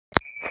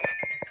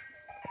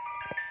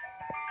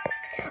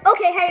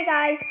Okay, hey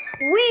guys,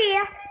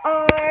 we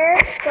are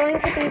going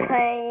to be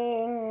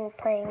playing.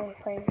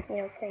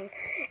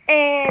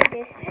 And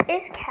this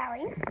is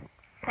Callie.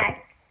 Hi.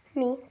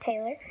 Me,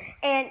 Taylor.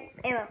 And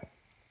Emma.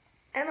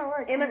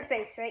 Look. Emma's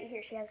face right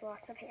here. She has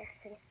lots of hair.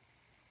 See?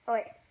 Oh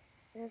wait,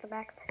 this is the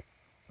back.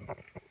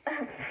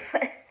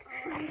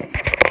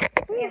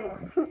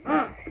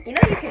 Emma. You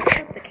know you can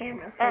flip the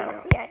camera. So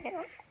Oh, yeah, I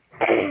know.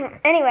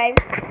 Anyway,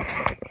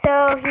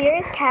 so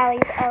here's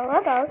Callie's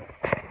Legos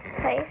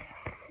place.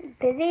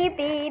 Busy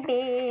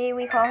Bee.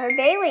 We call her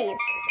Bailey.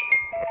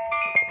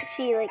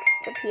 She likes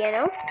the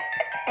piano.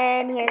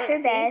 And here's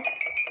her bed.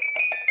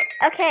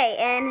 Okay,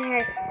 and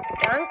here's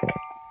Skunk.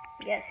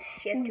 Yes,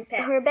 she has two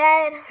pets. Her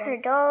bed, her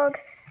dog,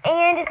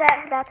 and is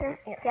that her bathroom?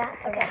 Yes. Yeah,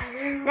 okay.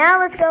 Now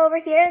let's go over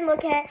here and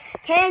look at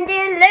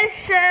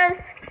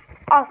Candylicious.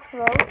 Also,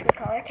 we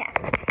call her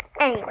Cassie.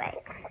 Anyway,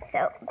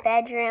 so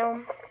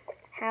bedroom,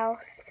 house.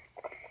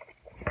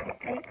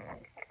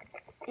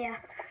 Yeah,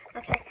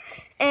 okay.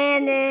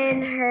 And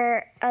then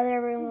her other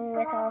room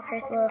with all of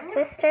her little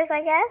sisters,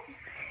 I guess.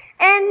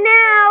 And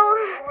now,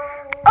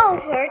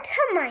 over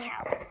to my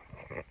house.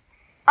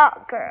 Oh,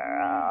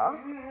 girl.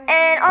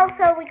 And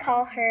also, we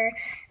call her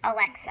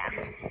Alexa.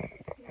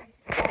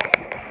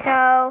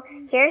 So,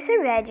 here's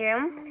her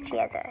bedroom. She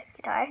has a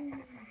guitar.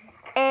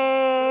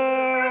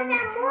 And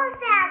more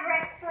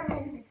fabric for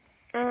me.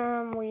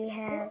 we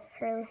have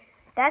her.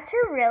 That's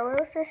her real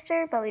little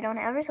sister, but we don't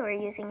have her, so we're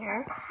using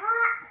her.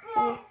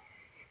 See,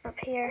 up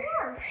here.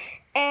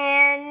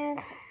 And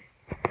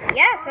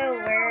yeah, so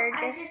we're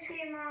I just. just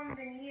gave Mom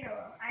the needle.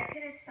 I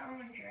could have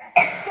sewn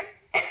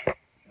dresses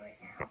right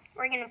now.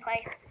 We're gonna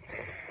play.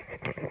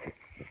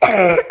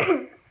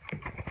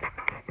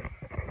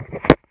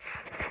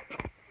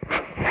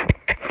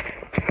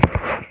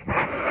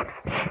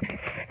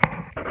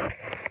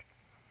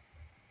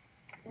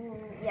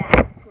 Yeah,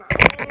 it's not.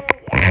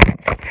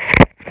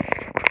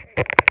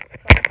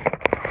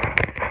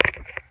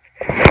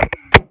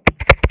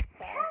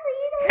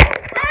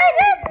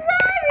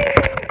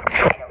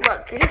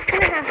 Look, you're just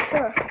gonna have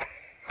to.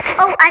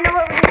 Oh, I know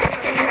what we're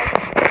doing.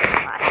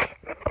 Watch.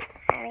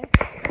 Ready?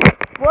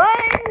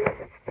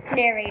 One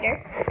narrator.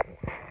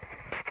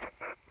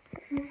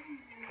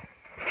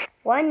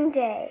 One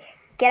day.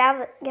 Get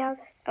out of this.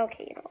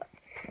 Okay, you know what?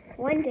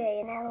 One day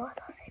in Hello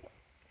City.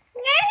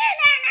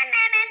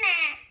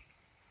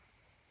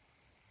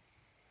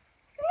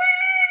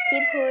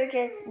 People were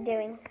just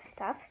doing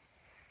stuff.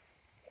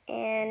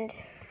 And,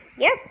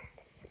 yep.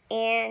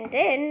 And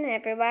then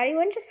everybody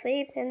went to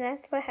sleep, and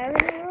that's what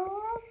happened in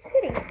Hello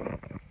City.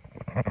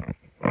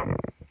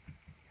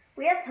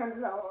 We have tons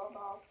of LOL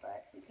balls,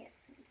 but we can't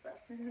see stuff.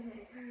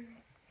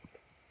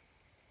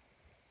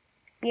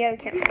 Yeah, we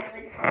can't.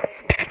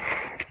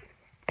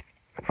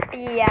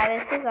 Yeah,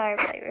 this is our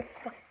playroom.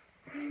 So.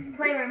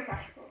 Playroom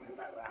slash schoolroom,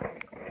 but we're out of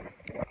school.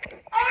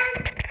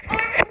 And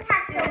we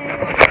have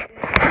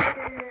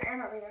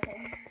Emma, leave us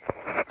here.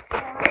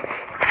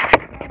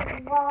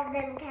 love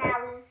them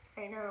cows. I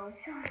know.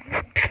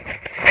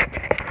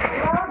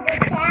 Love the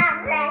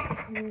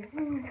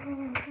tablet.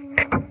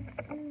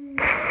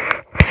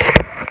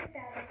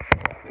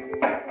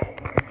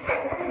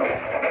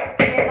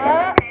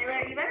 Taylor,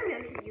 you better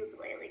move your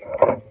ukulele because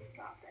I just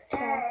dropped it.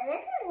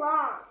 This is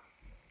long.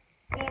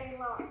 Very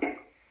long.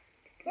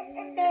 This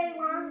is very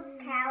long,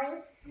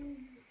 Callie.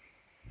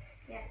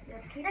 Yeah,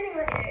 just keep it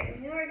there.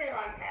 You were good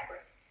on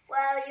fabric.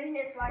 Well, you can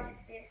just watch it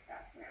do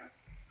stuff now.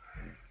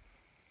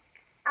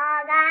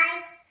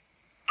 Guys.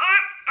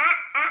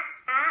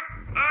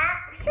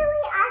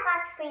 Actually, I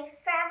got free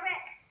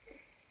fabric.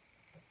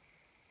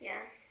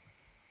 Yeah.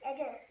 I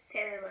do.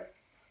 Taylor, look.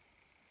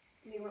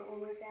 You want one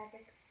more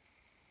fabric?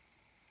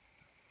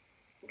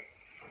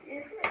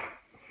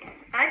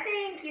 I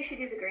think you should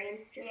do the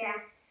green. Just Yeah.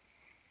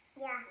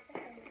 so. Yeah.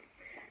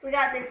 We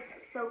got this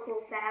so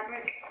cool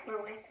fabric.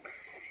 No way.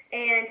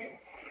 And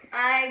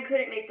I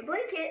couldn't make the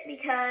blanket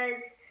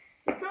because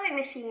the sewing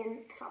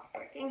machine stopped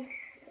working.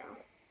 So.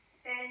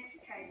 And she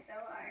tried so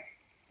hard.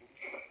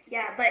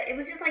 Yeah, but it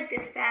was just like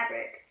this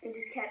fabric. It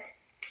just kept.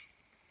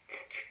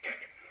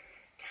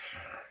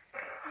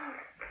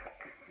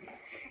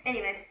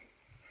 Anyway,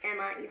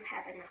 Emma, you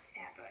have enough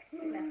fabric.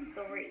 You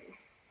have 3.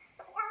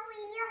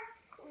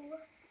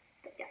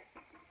 But yeah.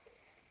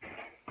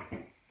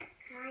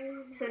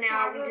 So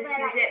now we just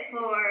use it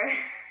for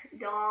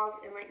dolls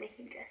and like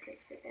making dresses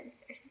for them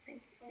or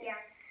something. Yeah.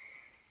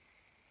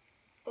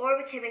 Or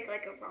we can make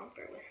like a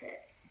romper with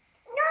it.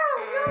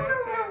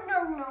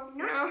 No, not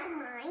No.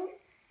 mine.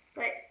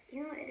 But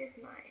you know, it is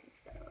mine,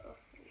 so.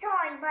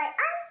 Sorry, but I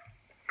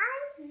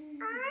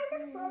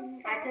just love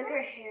I took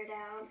her hair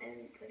down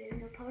and put it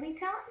in a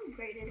ponytail and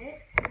braided it.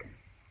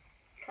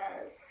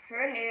 Because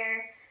her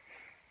hair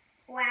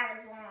Wow,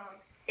 it's long.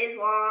 is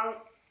long.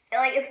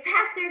 Like, it's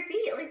past her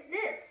feet, like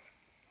this.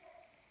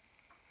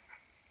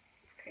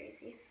 It's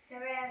crazy.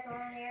 Never has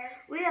long hair.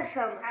 We have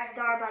some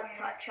Starbucks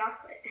hot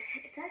chocolate.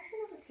 It actually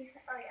doesn't taste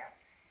that. Oh yeah.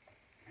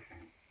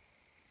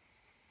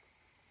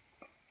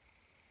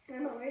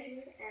 Emma, where's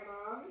yours?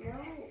 Emma,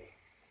 no.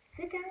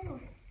 Sit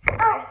down.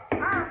 Oh,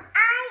 I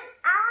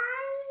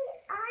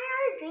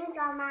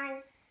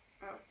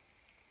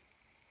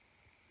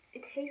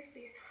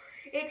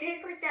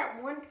tastes like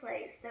that one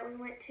place that we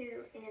went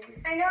to in...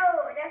 I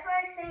know. That's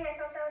why I'm saying I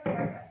thought that was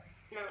Starbucks.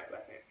 No, it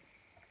wasn't.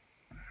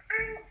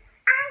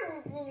 I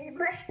need these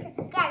mushed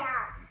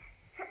together.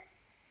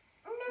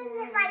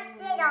 Maybe if I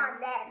sit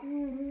on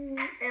them.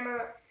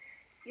 Emma,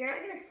 you're not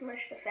going to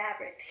smush the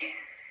fabric.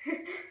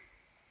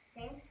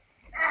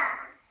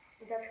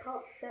 That's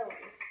called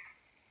sewing.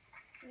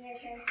 Yes,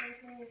 I think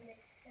we need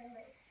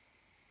silly.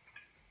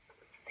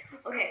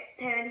 Okay,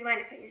 Tana, do you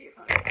mind if I use your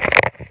phone?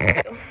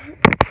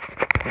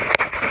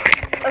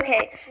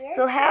 Okay,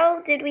 so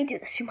how did we do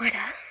this, you might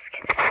ask?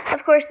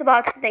 Of course, the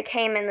box that they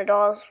came in, the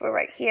dolls, were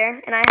right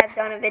here, and I have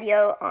done a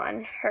video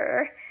on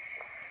her.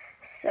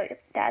 So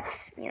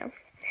that's,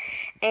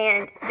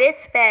 And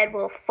this bed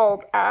will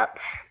fold up,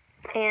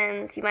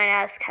 and you might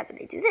ask, how did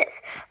they do this?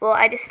 Well,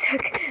 I just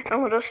took a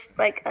little,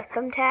 like, a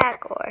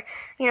thumbtack or,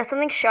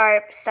 something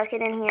sharp, stuck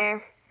it in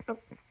here,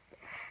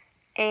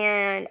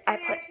 and I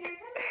put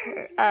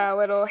a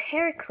little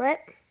hair clip.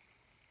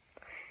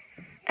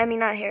 I mean,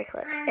 not a hair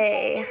clip,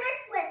 a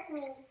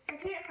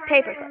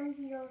paper clip.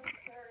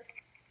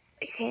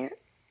 You can't?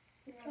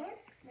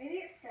 Maybe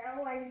it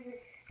fell while you were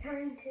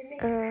trying to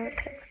make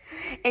Okay.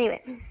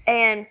 Anyway,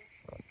 and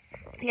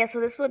yeah, so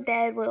this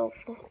bed will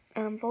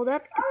fold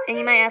up, and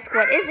you might ask,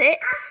 what is it?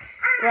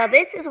 Well,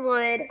 this is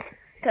wood,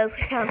 because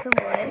we found some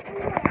wood,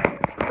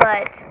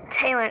 but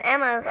Taylor and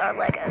Emma's are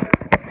Legos,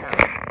 so,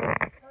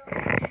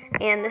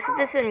 and this is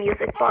just a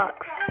music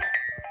box.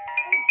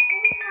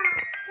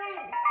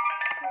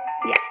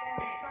 Yeah.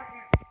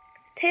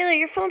 Taylor,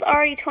 your phone's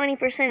already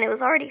 20%,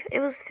 it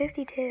was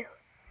 52.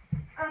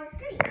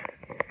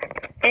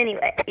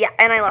 Anyway, yeah,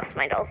 and I lost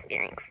my doll's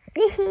earrings.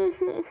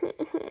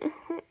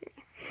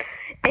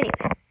 Anyway.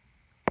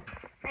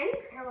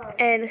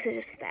 And this is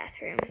just the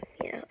bathroom.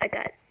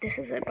 This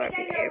is a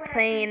Barbie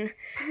airplane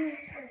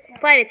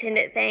flight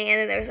attendant thing, and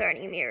then there's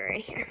already a mirror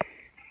in here.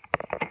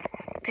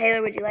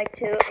 Taylor, would you like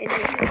to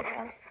introduce your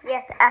house?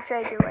 Yes, after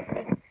I do one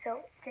thing.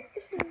 So, just...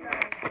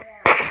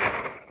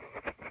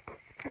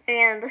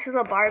 And this is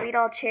a Barbie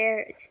doll chair.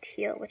 It's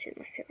teal, which is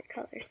my favorite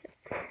color, so,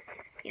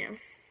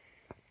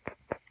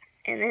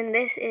 And then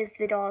this is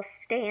the doll's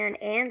stand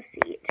and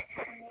seat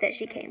that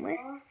she came with.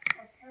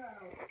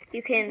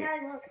 You can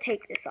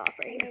take this off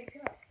right here.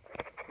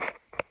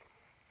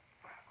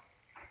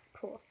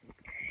 Cool.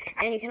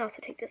 And you can also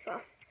take this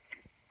off.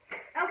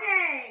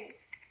 Okay.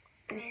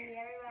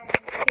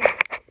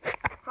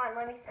 Hold on,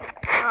 let me see.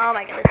 Oh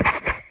my goodness.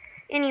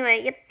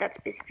 Anyway, yep, that's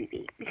Busy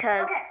Bee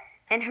because,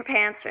 and her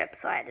pants ripped,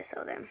 so I had to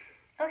sew them.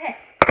 Okay.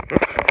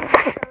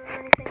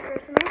 Anything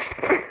personal?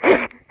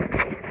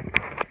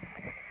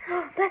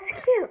 Oh, that's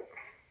cute.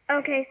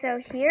 Okay, so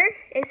here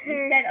is her...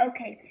 You said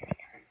okay.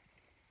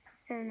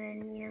 And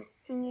then,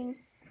 hanging.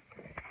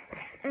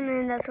 And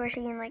then that's where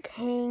she can,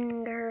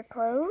 hang her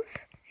clothes.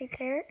 Right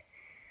there.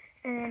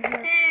 And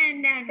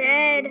then her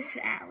bed.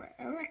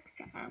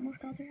 Alexa. I almost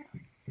called her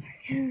Alex.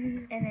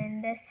 And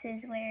then this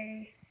is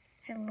where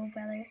her little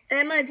brother.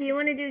 Emma, do you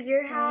want to do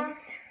your house?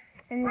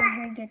 And then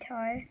her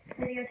guitar.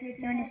 You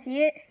want to see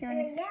it? They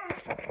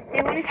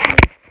want to see it.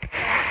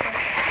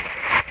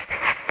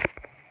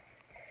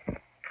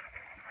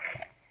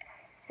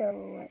 So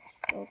let's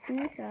open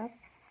this up.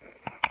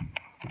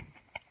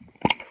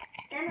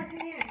 Emma, come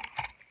here.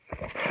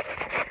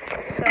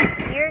 So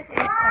here's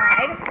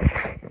inside.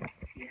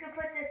 You can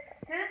put this.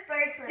 Whose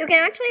bracelet? You can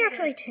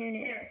actually tune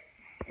it.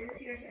 Is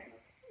this yours, Emma?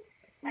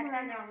 I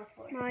found it on the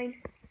floor. Mine.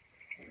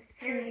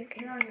 Here, you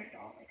can on your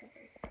doll like a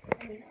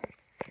bracelet.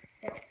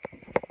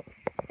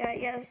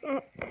 Yes.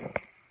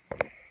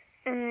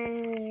 And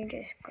then you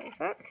just close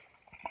that.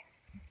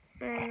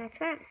 And that's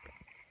that.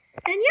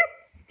 And yep,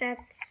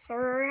 that's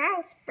our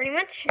house, pretty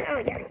much. Oh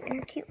yeah, and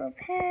her cute little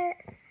pet.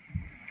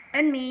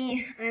 And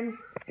me. I'm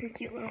her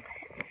cute little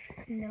pet.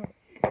 No,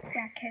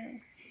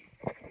 raccoon.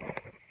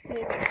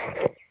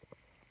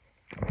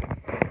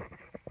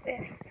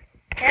 There.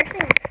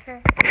 Actually,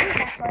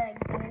 that's why I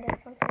abandoned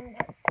something,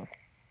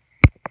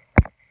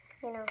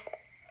 but,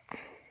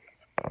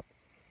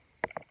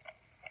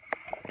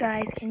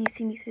 Guys, can you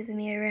see me through the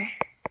mirror?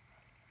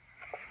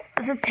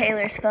 This is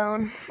Taylor's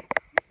phone.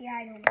 Yeah,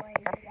 I don't know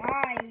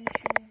why she's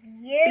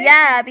using.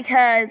 Yeah,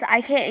 because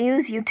I can't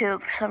use YouTube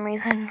for some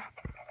reason.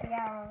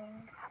 Yeah.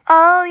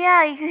 Oh,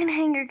 yeah, you can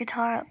hang your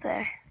guitar up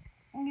there.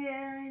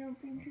 Yeah, I don't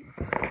think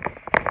so.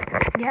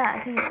 Yeah, I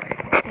think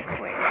it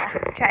works. Yeah.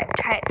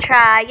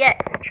 Try it.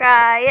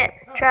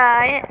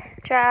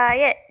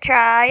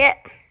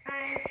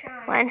 I'm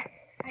trying. 1,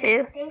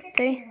 2,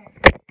 3.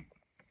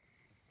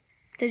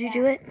 Did you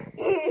do it?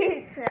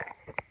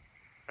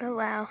 Oh,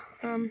 wow.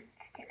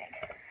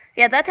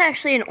 Yeah, that's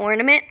actually an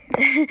ornament.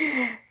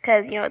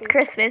 Because, it's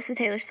Christmas, so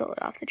Taylor stole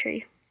it off the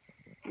tree.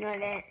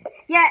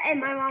 Yeah, and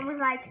my mom was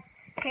like,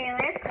 Taylor,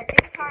 put the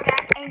guitar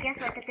back. And guess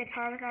what? The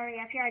guitar was already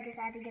up here. I just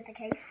had to get the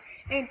case.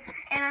 And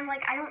I'm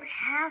like, I don't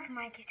have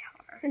my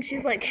guitar. And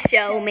she's like,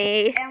 show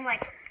me. And I'm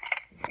like,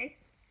 see?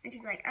 And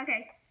she's like,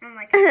 okay. And I'm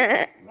like,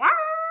 what?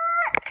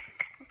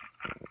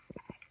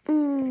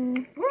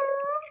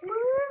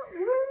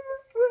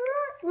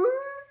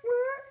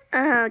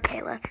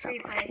 Okay, let's stop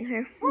watching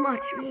her.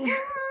 Watch me.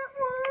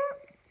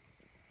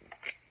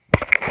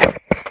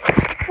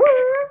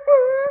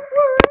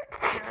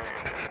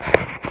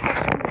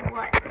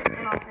 What?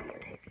 And I'll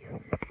videotape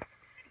you.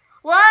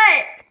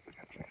 What?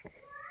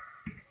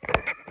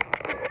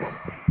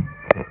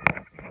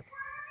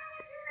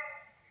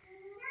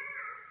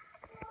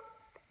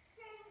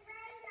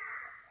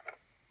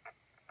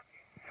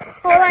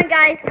 Hold on,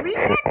 guys. We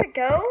have to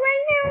go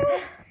right now.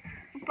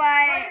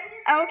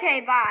 But, okay,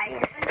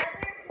 bye.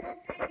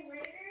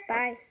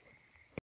 Bye.